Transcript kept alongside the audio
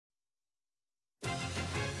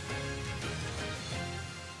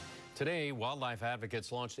Today, wildlife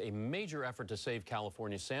advocates launched a major effort to save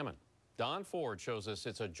California salmon. Don Ford shows us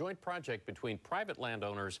it's a joint project between private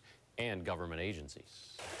landowners and government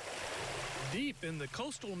agencies. Deep in the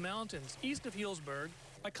coastal mountains east of Healdsburg,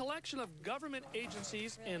 a collection of government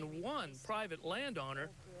agencies and one private landowner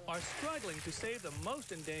are struggling to save the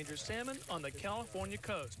most endangered salmon on the California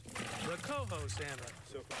coast, the coho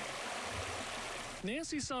salmon.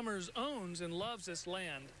 Nancy Summers owns and loves this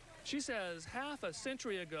land. She says half a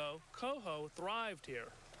century ago, coho thrived here.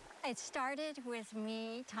 It started with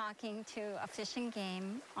me talking to a fish and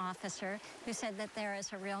game officer who said that there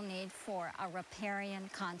is a real need for a riparian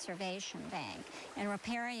conservation bank. And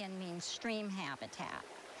riparian means stream habitat.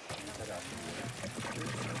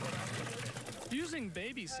 Using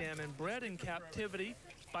baby salmon bred in captivity,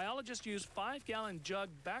 biologists used 5-gallon jug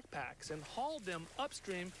backpacks and hauled them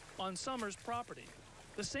upstream on Summers' property.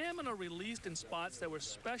 The salmon are released in spots that were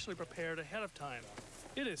specially prepared ahead of time.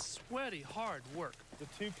 It is sweaty, hard work. The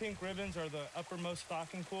two pink ribbons are the uppermost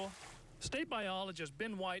stocking pool. State biologist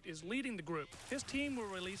Ben White is leading the group. His team will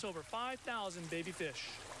release over 5,000 baby fish.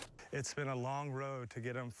 It's been a long road to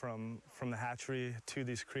get them from the hatchery to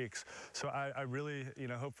these creeks. So I really,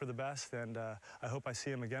 hope for the best, and I hope I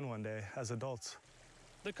see them again one day as adults.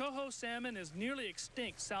 The coho salmon is nearly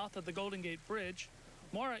extinct south of the Golden Gate Bridge.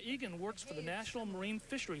 Maura Egan works for the National Marine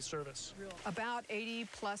Fisheries Service. About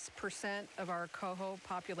 80+% of our coho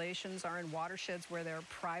populations are in watersheds where they're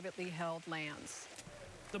privately held lands.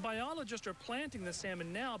 The biologists are planting the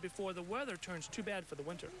salmon now before the weather turns too bad for the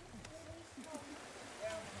winter.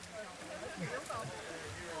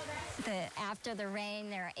 After the rain,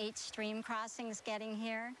 there are 8 stream crossings getting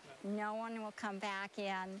here. No one will come back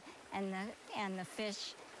in, and the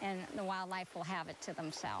fish and the wildlife will have it to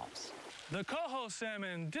themselves. The coho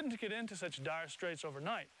salmon didn't get into such dire straits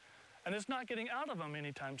overnight, and it's not getting out of them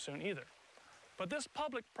anytime soon either. But this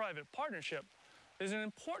public-private partnership is an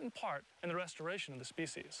important part in the restoration of the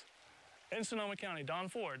species. In Sonoma County, Don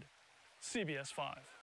Ford, CBS 5.